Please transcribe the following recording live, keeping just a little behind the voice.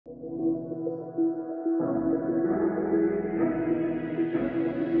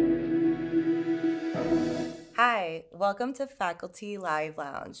welcome to Faculty Live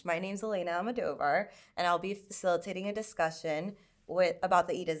Lounge. My name's Elena Almodovar, and I'll be facilitating a discussion about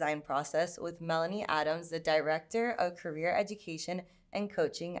the eDesign process with Melanie Adams, the Director of Career Education and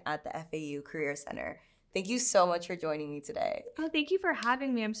Coaching at the FAU Career Center. Thank you so much for joining me today. Oh, thank you for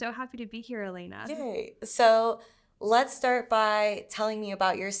having me. I'm so happy to be here, Elena. Yay. So let's start by telling me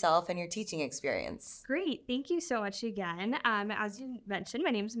about yourself and your teaching experience. Great. Thank you so much again. As you mentioned, my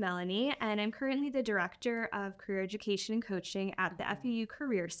name is Melanie, and I'm currently the Director of Career Education and Coaching at the FAU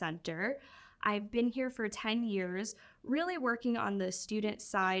Career Center. I've been here for 10 years, really working on the student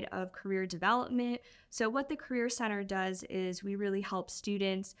side of career development. So what the Career Center does is we really help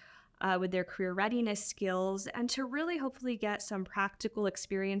students with their career readiness skills and to really hopefully get some practical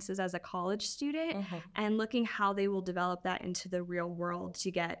experiences as a college student and looking how they will develop that into the real world to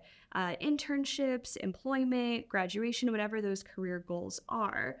get internships, employment, graduation, whatever those career goals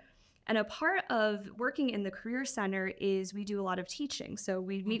are. And a part of working in the Career Center is we do a lot of teaching. So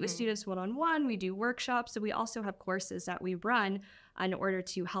we meet with students one-on-one, we do workshops, so we also have courses that we run in order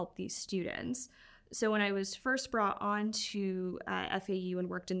to help these students. So when I was first brought on to FAU and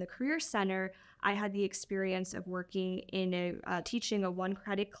worked in the Career Center, I had the experience of working in teaching a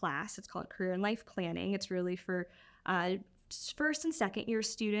one-credit class. It's called Career and Life Planning. It's really for first and second year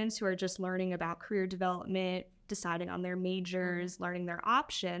students who are just learning about career development, deciding on their majors, learning their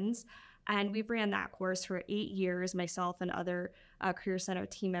options. And we ran that course for 8 years. Myself and other Career Center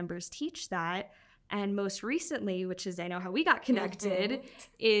team members teach that. And most recently, which is I know how we got connected,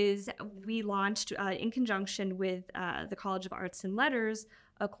 is we launched in conjunction with the College of Arts and Letters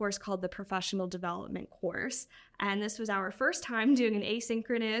a course called the Professional Development course. And this was our first time doing an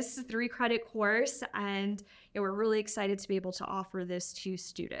asynchronous 3-credit course. And we're really excited to be able to offer this to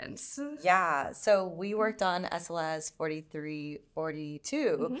students. Yeah, so we worked on SLS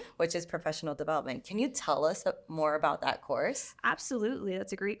 4342, which is professional development. Can you tell us more about that course? Absolutely,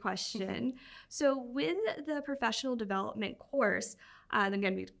 that's a great question. So with the professional development course,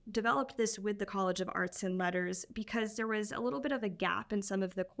 again, we developed this with the College of Arts and Letters because there was a little bit of a gap in some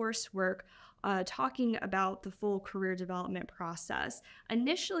of the coursework talking about the full career development process.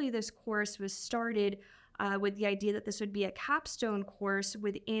 Initially, this course was started with the idea that this would be a capstone course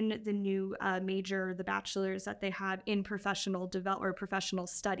within the new major, the bachelor's that they have in professional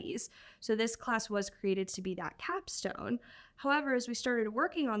studies. So this class was created to be that capstone. However, as we started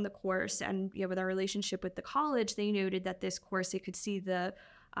working on the course and with our relationship with the college, they noted that this course, they could see the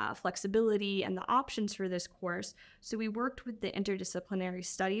flexibility and the options for this course. So we worked with the interdisciplinary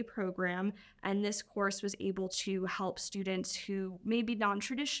study program, and this course was able to help students who may be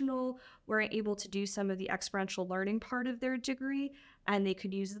non-traditional, were able to do some of the experiential learning part of their degree, and they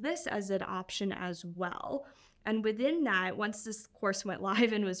could use this as an option as well. And within that, once this course went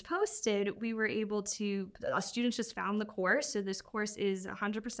live and was posted, we were able to, students just found the course. So this course is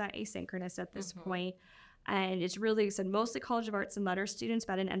 100% asynchronous at this point. And it's really, like I said, mostly College of Arts and Letters students,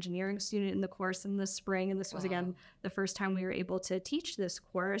 but an engineering student in the course in the spring. And this was, again, the first time we were able to teach this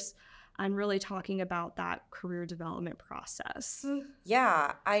course and really talking about that career development process.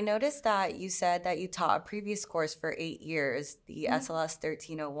 Yeah, I noticed that you said that you taught a previous course for 8 years, the SLS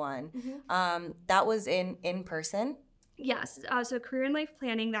 1301. That was in person? Yes. So Career and Life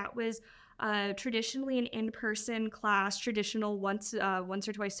Planning, that was traditionally an in-person class, traditional once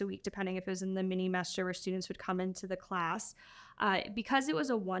or twice a week, depending if it was in the mini-semester where students would come into the class. Because it was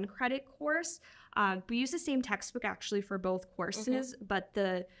a 1-credit course, we use the same textbook actually for both courses, but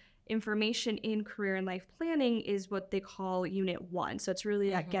the information in Career and Life Planning is what they call Unit 1. So it's really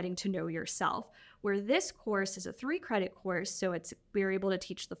that getting to know yourself. Where this course is a 3-credit course, so we're able to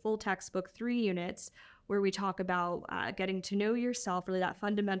teach the full textbook, 3 units, where we talk about getting to know yourself, really that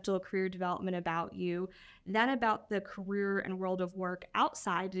fundamental career development about you, then about the career and world of work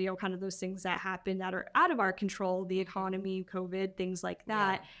outside, kind of those things that happen that are out of our control, the economy, COVID, things like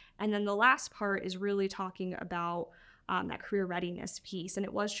that. And then the last part is really talking about that career readiness piece. And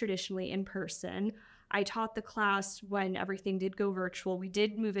it was traditionally in person. I taught the class when everything did go virtual. We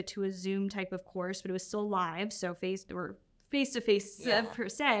did move it to a Zoom type of course, but it was still live, so face-to-face per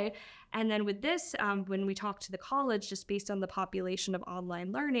se. And then with this, when we talked to the college, just based on the population of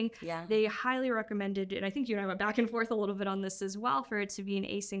online learning, they highly recommended, and I think you and I went back and forth a little bit on this as well, for it to be an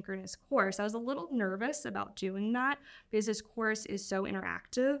asynchronous course. I was a little nervous about doing that because this course is so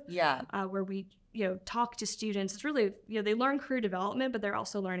interactive, where we talk to students. It's really, they learn career development, but they're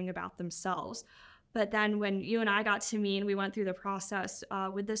also learning about themselves. But then when you and I got to meet and we went through the process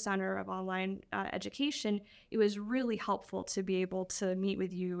with the Center of Online Education, it was really helpful to be able to meet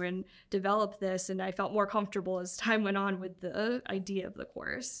with you and develop this. And I felt more comfortable as time went on with the idea of the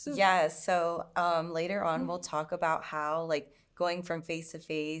course. Yes. So later on, we'll talk about how like going from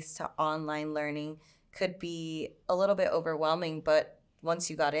face-to-face to online learning could be a little bit overwhelming, but once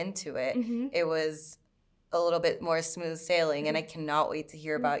you got into it, it was a little bit more smooth sailing. And I cannot wait to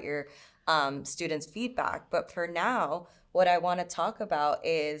hear about your students' feedback. But for now, what I want to talk about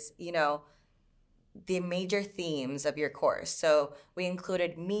is, you know, the major themes of your course. So we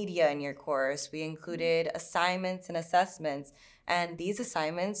included media in your course. We included assignments and assessments. And these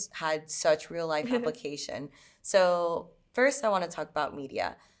assignments had such real life application. So first, I want to talk about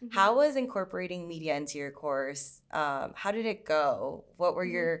media. How was incorporating media into your course? How did it go? What were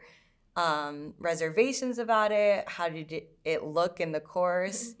your reservations about it? How did it look in the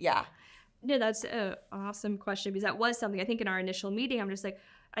course? Yeah. No, that's an awesome question, because that was something I think in our initial meeting, I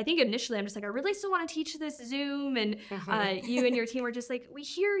really still want to teach this Zoom. And you and your team were just like, we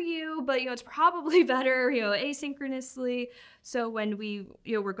hear you, but, you know, it's probably better, you know, asynchronously. So when we,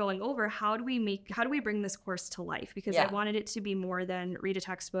 you know, we're going over, how do we bring this course to life? Because I wanted it to be more than read a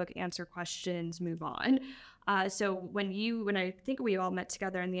textbook, answer questions, move on. So when I think we all met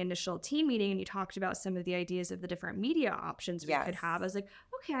together in the initial team meeting and you talked about some of the ideas of the different media options we could have, I was like,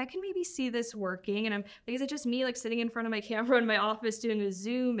 okay, I can maybe see this working. And because it's just me like sitting in front of my camera in my office doing a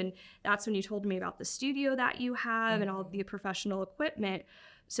Zoom. And that's when you told me about the studio that you have and all the professional equipment.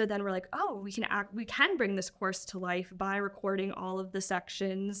 So then we're like, oh, we can bring this course to life by recording all of the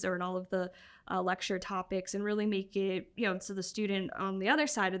sections or all of the lecture topics and really make it, you know, so the student on the other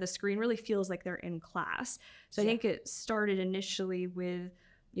side of the screen really feels like they're in class. So I think it started initially with,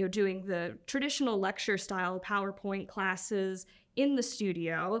 you know, doing the traditional lecture style PowerPoint classes in the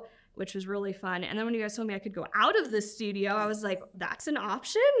studio, which was really fun. And then when you guys told me I could go out of the studio, I was like, that's an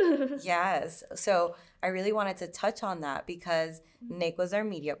option? Yes. So I really wanted to touch on that because Nick was our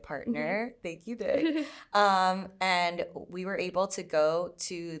media partner. Thank you, Nick. And we were able to go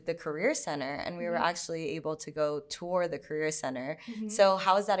to the Career Center, and we were actually able to go tour the Career Center. So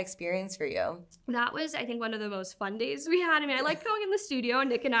how was that experience for you? That was, I think, one of the most fun days we had. I mean, I like going in the studio,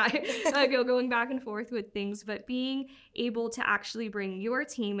 Nick and I going back and forth with things, but being able to actually bring your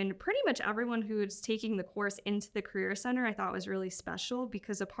team and pretty much everyone who is taking the course into the Career Center, I thought was really special,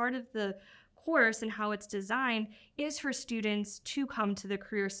 because a part of the course and how it's designed is for students to come to the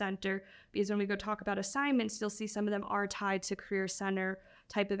Career Center, because when we go talk about assignments, you'll see some of them are tied to Career Center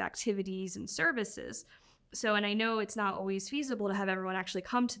type of activities and services. So, and I know it's not always feasible to have everyone actually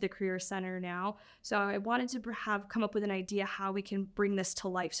come to the Career Center now. So I wanted to come up with an idea how we can bring this to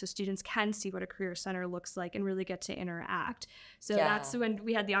life so students can see what a Career Center looks like and really get to interact. So that's when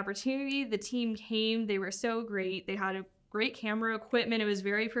we had the opportunity. The team came. They were so great. They had a great camera equipment. It was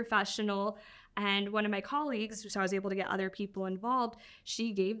very professional. And one of my colleagues, so I was able to get other people involved,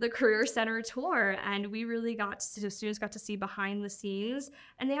 she gave the Career Center tour, and we really students got to see behind the scenes,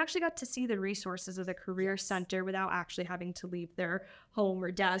 and they actually got to see the resources of the Career Center without actually having to leave their home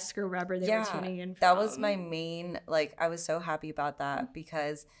or desk or wherever they were tuning in from. That was my main, I was so happy about that,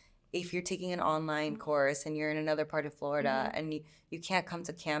 because if you're taking an online course and you're in another part of Florida and you can't come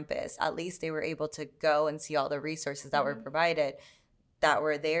to campus, at least they were able to go and see all the resources that were provided that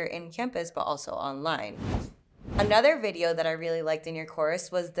were there in campus, but also online. Another video that I really liked in your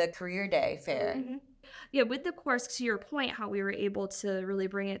course was the Career Day Fair. Yeah, with the course, to your point, how we were able to really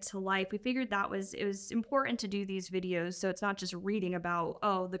bring it to life, we figured it was important to do these videos so it's not just reading about,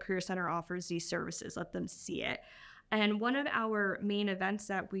 oh, the Career Center offers these services, let them see it. And one of our main events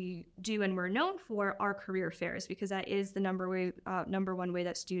that we do and we're known for are career fairs, because that is the number one way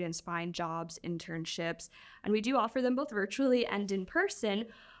that students find jobs, internships. And we do offer them both virtually and in person,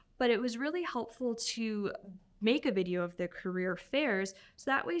 but it was really helpful to make a video of the career fairs,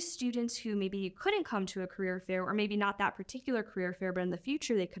 so that way students who maybe couldn't come to a career fair, or maybe not that particular career fair, but in the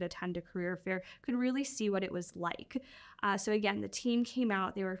future they could attend a career fair, could really see what it was like. So again, the team came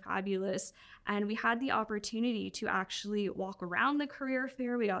out, they were fabulous, and we had the opportunity to actually walk around the career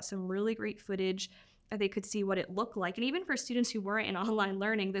fair. We got some really great footage. They could see what it looked like. And even for students who weren't in online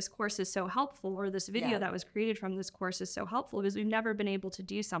learning, this course is so helpful, or this video that was created from this course is so helpful, because we've never been able to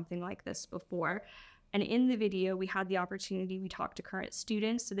do something like this before. And in the video, we had the opportunity, we talked to current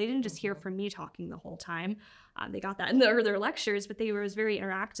students, so they didn't just hear from me talking the whole time. They got that in their lectures, but it was very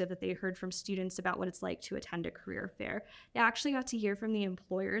interactive, that they heard from students about what it's like to attend a career fair. They actually got to hear from the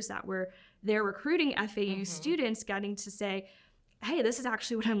employers that were there recruiting FAU students, getting to say, hey, this is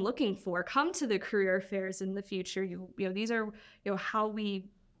actually what I'm looking for. Come to the career fairs in the future. These are how we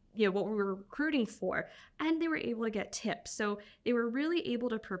what we were recruiting for, and they were able to get tips. So they were really able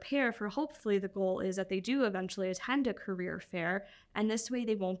to prepare for, hopefully the goal is that they do eventually attend a career fair, and this way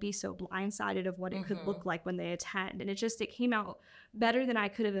they won't be so blindsided of what it could look like when they attend. And it came out better than I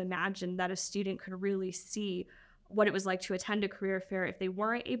could have imagined, that a student could really see what it was like to attend a career fair if they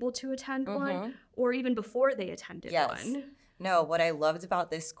weren't able to attend one, or even before they attended one. No, what I loved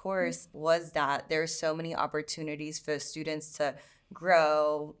about this course was that there's so many opportunities for students to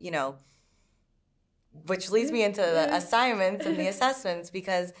grow, which leads me into the assignments and the assessments,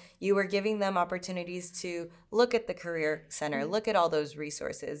 because you were giving them opportunities to look at the Career Center, look at all those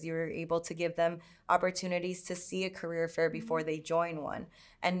resources. You were able to give them opportunities to see a career fair before they join one.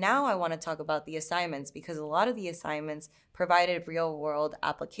 And now I want to talk about the assignments, because a lot of the assignments provided real world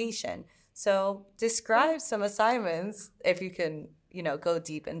application. So describe some assignments if you can, go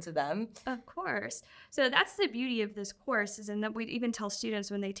deep into them. Of course. So that's the beauty of this course, is in that we even tell students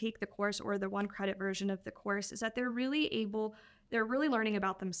when they take the course, or the 1 credit version of the course, is that they're really learning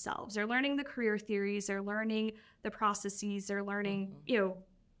about themselves. They're learning the career theories, they're learning the processes, they're learning,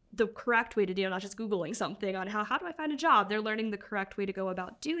 the correct way to do it, not just Googling something on how do I find a job. They're learning the correct way to go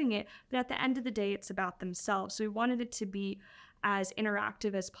about doing it. But at the end of the day, it's about themselves. So we wanted it to be as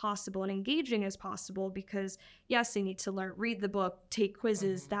interactive as possible and engaging as possible, because yes, they need to read the book, take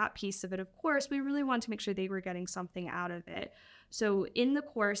quizzes, that piece of it. Of course, we really want to make sure they were getting something out of it. So in the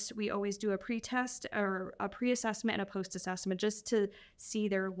course, we always do a pre-test or a pre-assessment and a post-assessment, just to see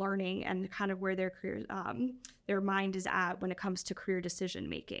their learning and kind of where their career, their mind is at when it comes to career decision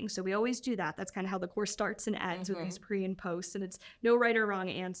making. So we always do that. That's kind of how the course starts and ends, with these pre and posts, and it's no right or wrong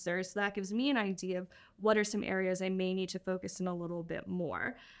answer. So that gives me an idea of what are some areas I may need to focus in a little bit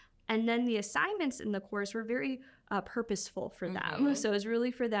more. And then the assignments in the course were very purposeful for them. So it's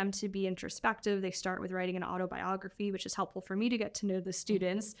really for them to be introspective. They start with writing an autobiography, which is helpful for me to get to know the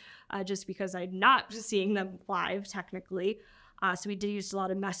students, just because I'm not seeing them live technically. So we did use a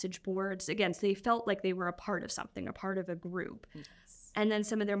lot of message boards. Again, so they felt like they were a part of something, a part of a group. Yes. And then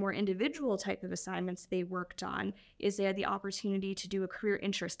some of their more individual type of assignments they worked on is they had the opportunity to do a career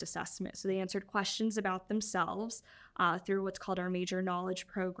interest assessment. So they answered questions about themselves through what's called our Major Knowledge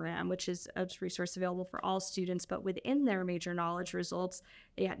Program, which is a resource available for all students. But within their Major Knowledge results,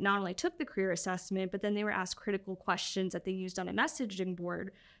 they had not only took the career assessment, but then they were asked critical questions that they used on a messaging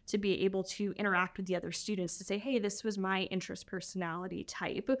board to be able to interact with the other students to say, hey, this was my interest personality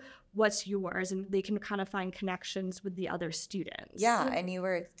type. What's yours? And they can kind of find connections with the other students. Yeah, and you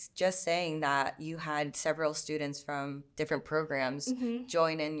were just saying that you had several students from different programs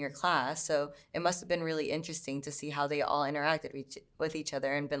join in your class. So it must have been really interesting to see how they all interacted with each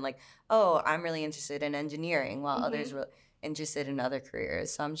other and been like, oh, I'm really interested in engineering, while others were interested in other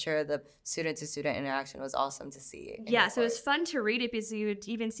careers. So I'm sure the student-to-student interaction was awesome to see. Yeah, so it's fun to read it, because you would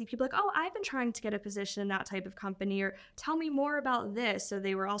even see people like, oh, I've been trying to get a position in that type of company, or tell me more about this. So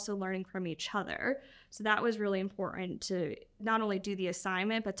they were also learning from each other. So that was really important, to not only do the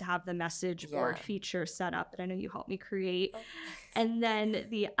assignment, but to have the message board feature set up that I know you helped me create. And then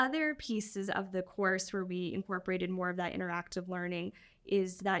the other pieces of the course where we incorporated more of that interactive learning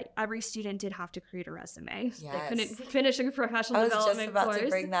is that every student did have to create a resume. Yes. They couldn't finish a professional development course. I was just about to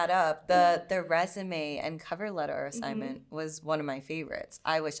bring that up. The resume and cover letter assignment was one of my favorites.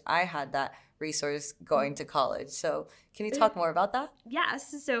 I wish I had that resource going to college. So can you talk more about that?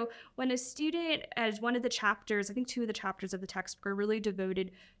 Yes. So when a student, as one of the chapters, I think 2 of the chapters of the textbook are really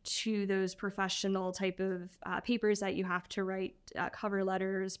devoted to those professional type of papers that you have to write, cover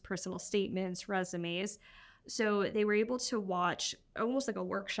letters, personal statements, resumes. So they were able to watch almost like a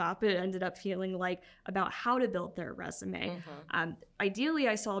workshop, it ended up feeling like, about how to build their resume. Ideally,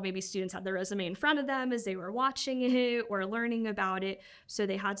 I saw maybe students had their resume in front of them as they were watching it or learning about it. So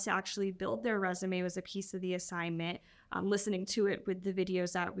they had to actually build their resume as a piece of the assignment, listening to it with the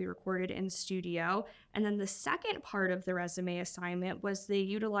videos that we recorded in studio. And then the second part of the resume assignment was they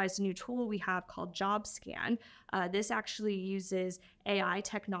utilized a new tool we have called JobScan. This actually uses AI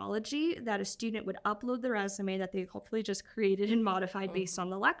technology that a student would upload the resume that they hopefully just created and modified based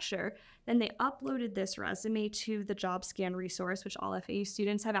on the lecture. Then they uploaded this resume to the JobScan resource, which all FAU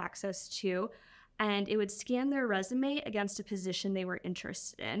students have access to. And it would scan their resume against a position they were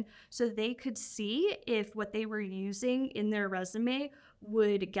interested in. So they could see if what they were using in their resume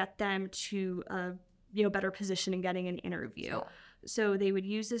would get them to a better position in getting an interview. Sure. So they would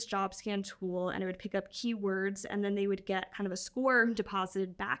use this JobScan tool, and it would pick up keywords, and then they would get kind of a score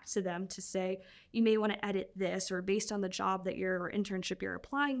deposited back to them to say, you may want to edit this, or based on the job that or internship you're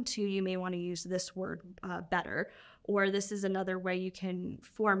applying to, you may want to use this word better. or this is another way you can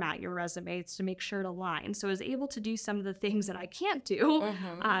format your resume to make sure it aligns. So I was able to do some of the things that I can't do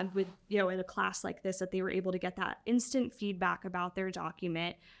with, in a class like this, that they were able to get that instant feedback about their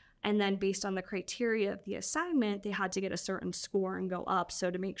document. And then based on the criteria of the assignment, they had to get a certain score and go up. So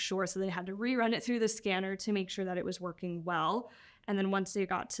to make sure, so they had to rerun it through the scanner to make sure that it was working well. And then once they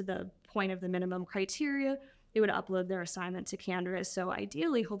got to the point of the minimum criteria, they would upload their assignment to Canvas. So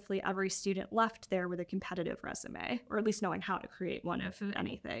ideally, hopefully every student left there with a competitive resume, or at least knowing how to create one, if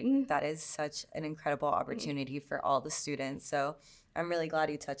anything. That is such an incredible opportunity for all the students. So I'm really glad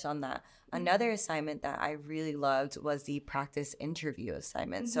you touched on that. Another assignment that I really loved was the practice interview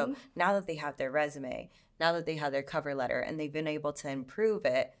assignment. So now that they have their resume, now that they have their cover letter, and they've been able to improve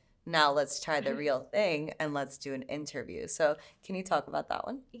it, now let's try the real thing and let's do an interview. So can you talk about that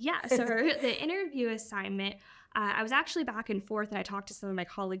one? Yeah, so the interview assignment, I was actually back and forth, and I talked to some of my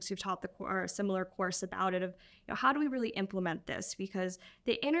colleagues who've taught a similar course about it, of how do we really implement this? Because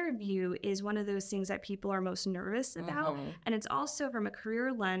the interview is one of those things that people are most nervous about. And it's also, from a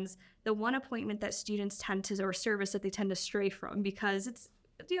career lens, the one appointment that students tend to, or service that they tend to stray from, because it's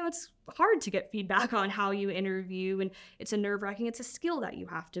hard to get feedback on how you interview, and it's a nerve-wracking, it's a skill that you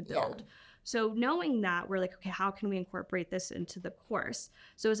have to build. Yeah. So knowing that, we're like, okay, how can we incorporate this into the course?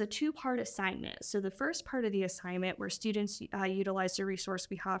 So it's a two-part assignment. So the first part of the assignment, where students utilize a resource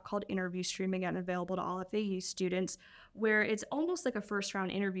we have called Interview Stream, again, available to all FAU students, where it's almost like a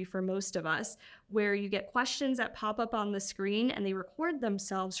first-round interview for most of us, where you get questions that pop up on the screen and they record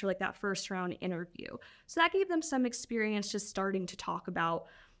themselves for like that first-round interview. So that gave them some experience just starting to talk about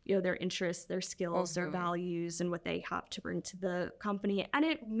their interests, their skills, their values, and what they have to bring to the company. And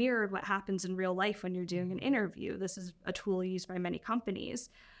it mirrored what happens in real life when you're doing an interview. This is a tool used by many companies.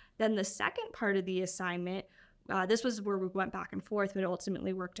 Then the second part of the assignment, this was where we went back and forth, but it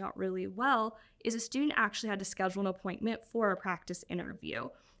ultimately worked out really well, is a student actually had to schedule an appointment for a practice interview.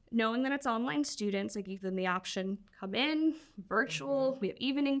 Knowing that it's online students, I gave them the option, come in, virtual, we have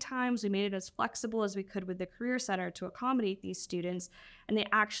evening times, we made it as flexible as we could with the Career Center to accommodate these students, and they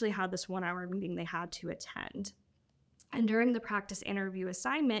actually had this 1-hour meeting they had to attend. And during the practice interview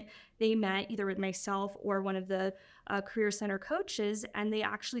assignment, they met either with myself or one of the Career Center coaches, and they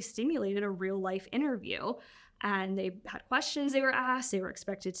actually stimulated a real-life interview. And they had questions they were asked, they were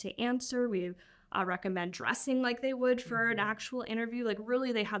expected to answer. We recommend dressing like they would for an actual interview. Like,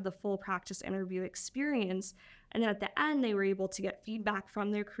 really, they had the full practice interview experience. And then at the end, they were able to get feedback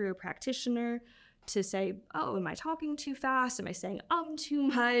from their career practitioner to say, oh, am I talking too fast? Am I saying too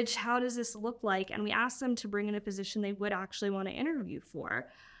much? How does this look like? And we asked them to bring in a position they would actually want to interview for.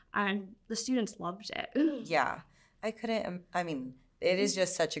 And the students loved it. Yeah, it is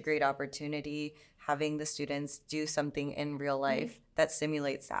just such a great opportunity having the students do something in real life that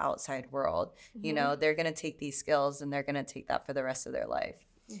simulates the outside world. They're going to take these skills and they're going to take that for the rest of their life.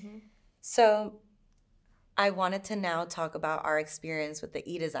 So I wanted to now talk about our experience with the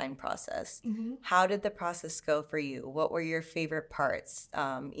eDesign process. How did the process go for you? What were your favorite parts?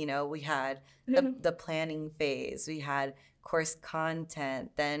 We had the planning phase, we had course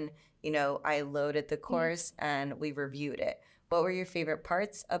content, then, I loaded the course and we reviewed it. What were your favorite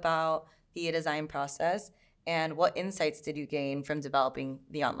parts about the eDesign process, and what insights did you gain from developing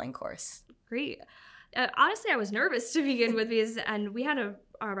the online course? Great. Honestly, I was nervous to begin with, and we had a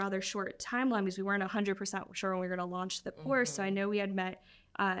rather short timeline because we weren't 100% sure when we were going to launch the course. So I know we had met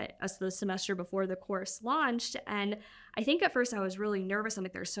us the semester before the course launched, and I think at first I was really nervous. I'm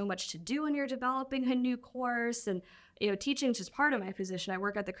like, there's so much to do when you're developing a new course, and teaching is just part of my position. I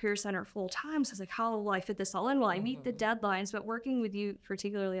work at the Career Center full time, so I was like, how will I fit this all in? Will I meet the deadlines? But working with you,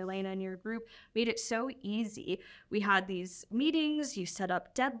 particularly Elena and your group, made it so easy. We had these meetings, you set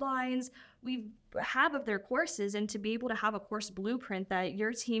up deadlines, we have of their courses, and to be able to have a course blueprint that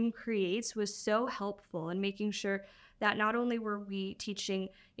your team creates was so helpful in making sure that not only were we teaching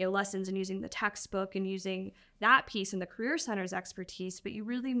lessons and using the textbook and using that piece and the Career Center's expertise, but you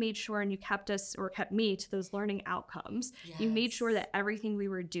really made sure, and you kept me to those learning outcomes. Yes. You made sure that everything we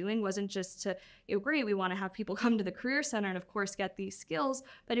were doing wasn't just to, great, we want to have people come to the Career Center and of course get these skills,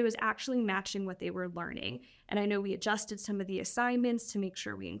 but it was actually matching what they were learning. And I know we adjusted some of the assignments to make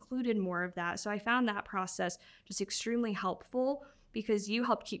sure we included more of that. So I found that process just extremely helpful, because you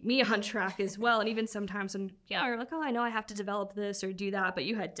helped keep me on track as well. And even sometimes when you're like, oh, I know I have to develop this or do that, but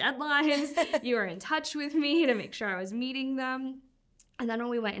you had deadlines, you were in touch with me to make sure I was meeting them. And then when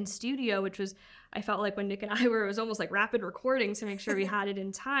we went in studio, which was, I felt like when Nick and I were, it was almost like rapid recording to make sure we had it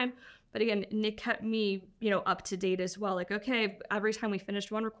in time. But again, Nick kept me, up to date as well. Like, okay, every time we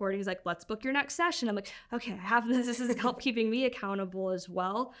finished one recording, he's like, let's book your next session. I'm like, okay, I have this. This is help keeping me accountable as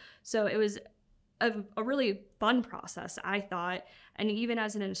well. So it was a really fun process, I thought. And even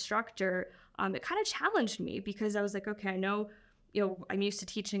as an instructor, it kind of challenged me because I was like, okay, I know, I'm used to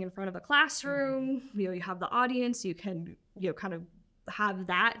teaching in front of a classroom. You have the audience, you can, kind of have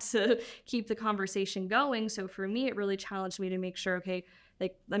that to keep the conversation going. So for me, it really challenged me to make sure, okay,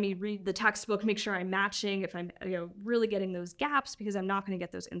 like, let me read the textbook, make sure I'm matching, if I'm, really getting those gaps, because I'm not going to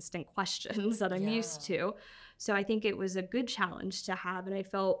get those instant questions that I'm used to. So I think it was a good challenge to have. And I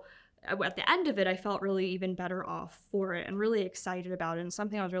felt at the end of it, I felt really even better off for it and really excited about it, and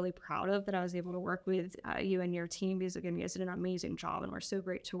something I was really proud of that I was able to work with you and your team, because again, you guys did an amazing job and we're so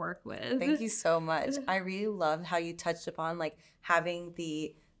great to work with. Thank you so much. I really loved how you touched upon like having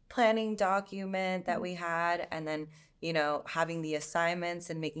the planning document that we had, and then having the assignments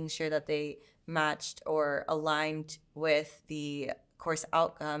and making sure that they matched or aligned with the course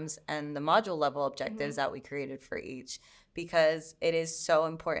outcomes and the module level objectives that we created for each, because it is so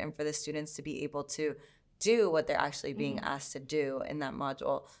important for the students to be able to do what they're actually being asked to do in that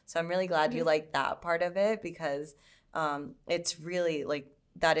module. So I'm really glad you like that part of it, because it's really like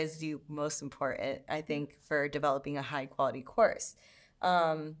that is the most important, I think, for developing a high quality course.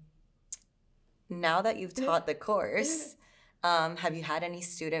 Now that you've taught the course, have you had any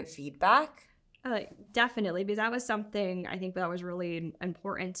student feedback? Definitely, because that was something I think that was really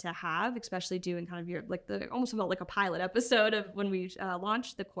important to have, especially doing kind of your almost felt like a pilot episode of when we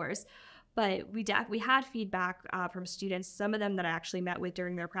launched the course. But we had feedback from students, some of them that I actually met with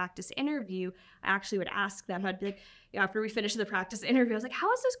during their practice interview. I actually would ask them, I'd be like, after we finished the practice interview, I was like, how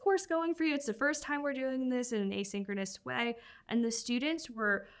is this course going for you? It's the first time we're doing this in an asynchronous way. And the students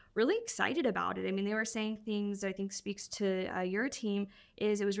were really excited about it. I mean, they were saying things that I think speaks to your team,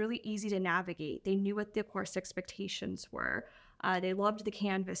 is it was really easy to navigate. They knew what the course expectations were. They loved the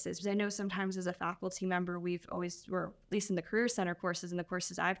canvases, because I know sometimes as a faculty member, we've always, or at least in the Career Center courses and the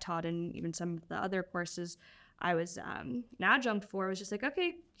courses I've taught, and even some of the other courses I was an adjunct for, was just like,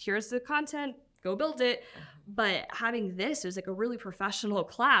 okay, here's the content, go build it. But having this, it was like a really professional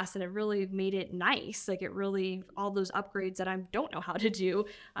class, and it really made it nice. Like, it really, all those upgrades that I don't know how to do,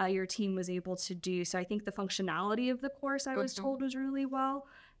 your team was able to do. So I think the functionality of the course, I was told, was really well.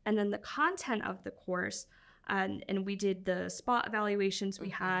 And then the content of the course, and we did the spot evaluations we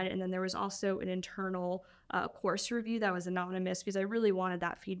had, and then there was also an internal course review that was anonymous, because I really wanted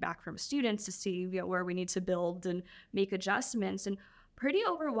that feedback from students to see where we need to build and make adjustments. And pretty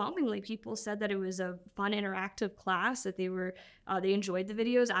overwhelmingly, people said that it was a fun, interactive class, that they enjoyed the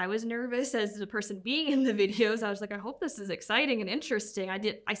videos. I was nervous as the person being in the videos. I was like, I hope this is exciting and interesting.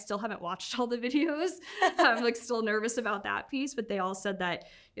 I still haven't watched all the videos. I'm still nervous about that piece, but they all said that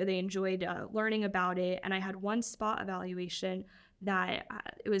they enjoyed learning about it. And I had one spot evaluation that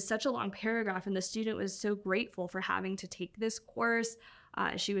it was such a long paragraph, and the student was so grateful for having to take this course.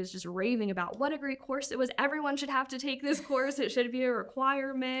 She was just raving about what a great course it was. Everyone should have to take this course. It should be a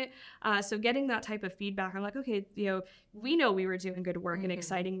requirement. So getting that type of feedback, I'm like, okay, we know we were doing good work and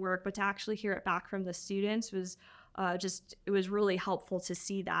exciting work, but to actually hear it back from the students was it was really helpful to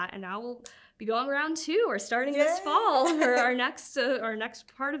see that. And now we'll be going around 2 or starting this fall for our next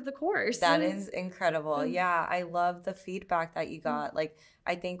part of the course. That is incredible. Yeah, I love the feedback that you got. Like,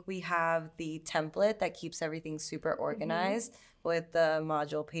 I think we have the template that keeps everything super organized with the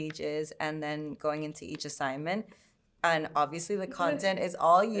module pages, and then going into each assignment. And obviously the content is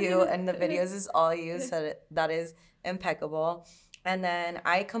all you, and the videos is all you, so that is impeccable. And then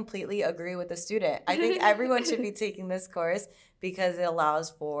I completely agree with the student. I think everyone should be taking this course, because it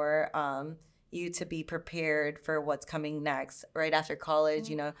allows for you to be prepared for what's coming next. Right after college,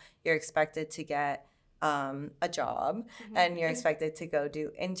 you're expected to get a job, and you're expected to go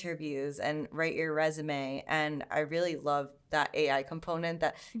do interviews and write your resume. And I really love that AI component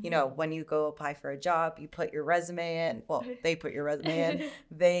that, when you go apply for a job, you put your resume in, well, they put your resume in,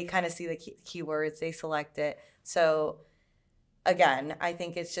 they kind of see the keywords, they select it. So again, I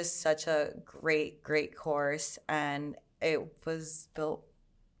think it's just such a great course, and it was built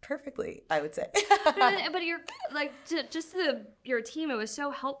perfectly, I would say. But your team, it was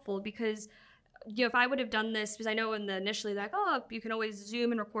so helpful, because if I would have done this, because I know initially you can always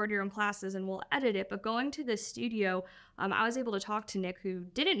Zoom and record your own classes and we'll edit it. But going to the studio, I was able to talk to Nick, who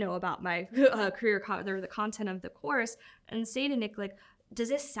didn't know about my the content of the course, and say to Nick, like, does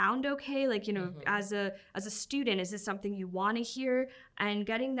this sound okay? Like, as a student, is this something you want to hear? And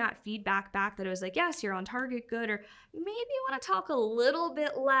getting that feedback back that it was like, yes, you're on target, good, or maybe you want to talk a little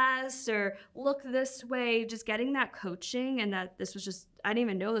bit less, or look this way, just getting that coaching. And that this was just, I didn't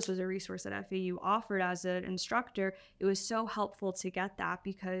even know this was a resource that FAU offered as an instructor. It was so helpful to get that,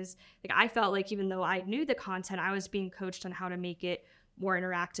 because I felt like even though I knew the content, I was being coached on how to make it more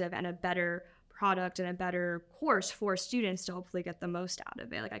interactive and a better product and a better course for students to hopefully get the most out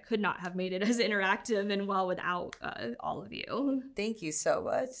of it. Like I could not have made it as interactive and well without all of you. Thank you so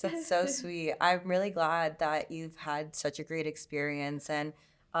much. That's so sweet. I'm really glad that you've had such a great experience, and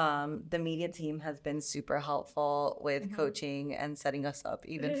the media team has been super helpful with coaching and setting us up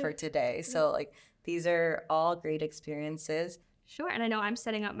even for today. So like these are all great experiences. Sure. And I know I'm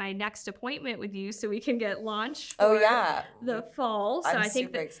setting up my next appointment with you so we can get launched Oh for yeah, the fall. So I'm I think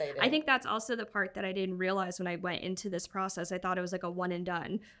super excited. I think that's also the part that I didn't realize when I went into this process. I thought it was like a one and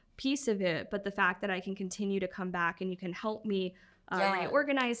done piece of it, but the fact that I can continue to come back and you can help me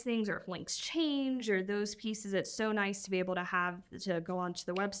reorganize things, or if links change or those pieces, it's so nice to be able to have to go onto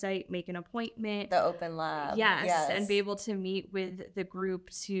the website, make an appointment. The open lab. Yes, and be able to meet with the group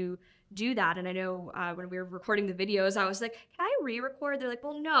to do that. And I know when we were recording the videos, I was like, can I re-record? They're like,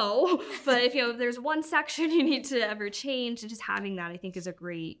 well, no. But if if there's one section you need to ever change, and just having that, I think, is a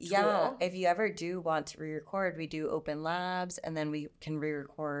great tool. Yeah, if you ever do want to re-record, we do open labs, and then we can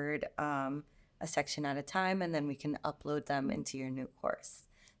re-record a section at a time, and then we can upload them into your new course.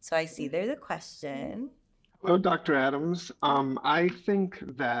 So I see there's a question. Hello, Dr. Adams. I think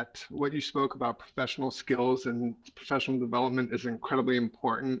that what you spoke about professional skills and professional development is incredibly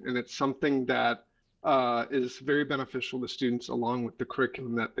important, and it's something that is very beneficial to students along with the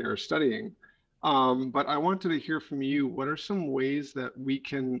curriculum that they are studying. But I wanted to hear from you, what are some ways that we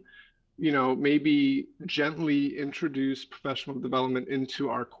can, maybe gently introduce professional development into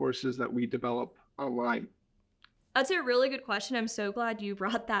our courses that we develop online? That's a really good question. I'm so glad you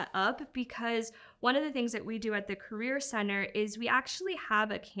brought that up, because one of the things that we do at the Career Center is we actually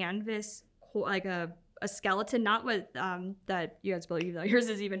have a Canvas, like a skeleton, not with that you guys believe, yours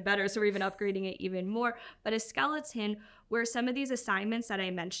is even better, so we're even upgrading it even more, but a skeleton where some of these assignments that I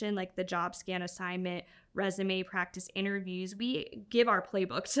mentioned, like the job scan assignment, resume practice interviews, we give our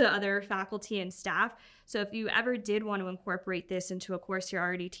playbook to other faculty and staff. So if you ever did want to incorporate this into a course you're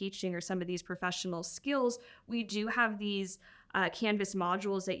already teaching, or some of these professional skills, we do have these Canvas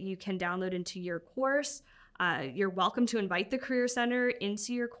modules that you can download into your course. You're welcome to invite the Career Center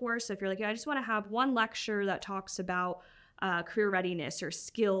into your course. So if you're like, I just want to have one lecture that talks about career readiness or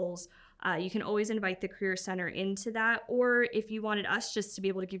skills, you can always invite the Career Center into that. Or if you wanted us just to be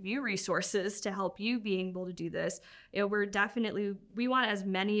able to give you resources to help you being able to do this, we want as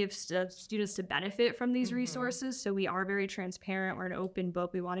many of students to benefit from these resources. So we are very transparent. We're an open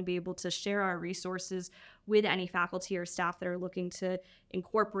book. We want to be able to share our resources with any faculty or staff that are looking to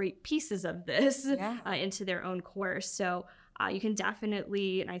incorporate pieces of this into their own course. So you can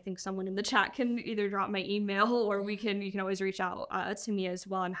definitely, and I think someone in the chat can either drop my email, or you can always reach out to me as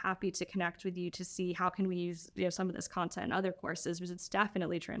well. I'm happy to connect with you to see how can we use some of this content in other courses, because it's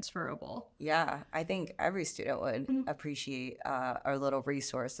definitely transferable. Yeah, I think every student would appreciate our little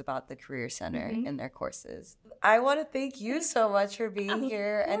resource about the Career Center in their courses. I want to thank you so much for being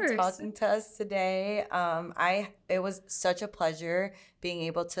here and talking to us today. It was such a pleasure being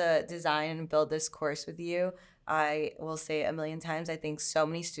able to design and build this course with you. I will say a million times, I think so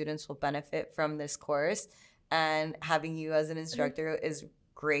many students will benefit from this course, and having you as an instructor is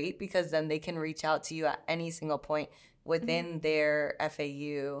great, because then they can reach out to you at any single point within their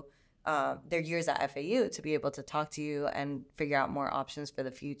FAU, their years at FAU, to be able to talk to you and figure out more options for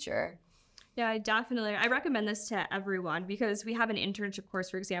the future. Yeah, I recommend this to everyone, because we have an internship course,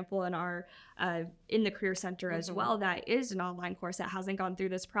 for example, in our in the Career Center as well, that is an online course that hasn't gone through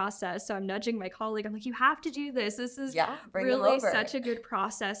this process. So I'm nudging my colleague. I'm like, you have to do this. This is really such a good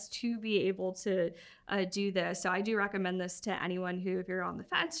process to be able to do this. So I do recommend this to anyone who, if you're on the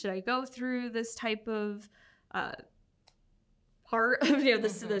fence, should I go through this type of part of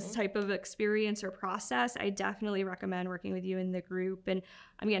this type of experience or process, I definitely recommend working with you in the group. And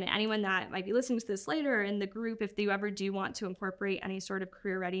again, anyone that might be listening to this later in the group, if you ever do want to incorporate any sort of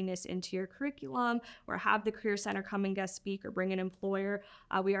career readiness into your curriculum, or have the Career Center come and guest speak, or bring an employer,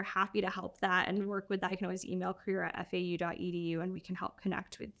 we are happy to help that and work with that. You can always email career@fau.edu, and we can help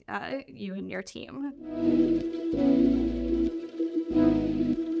connect with you and your team.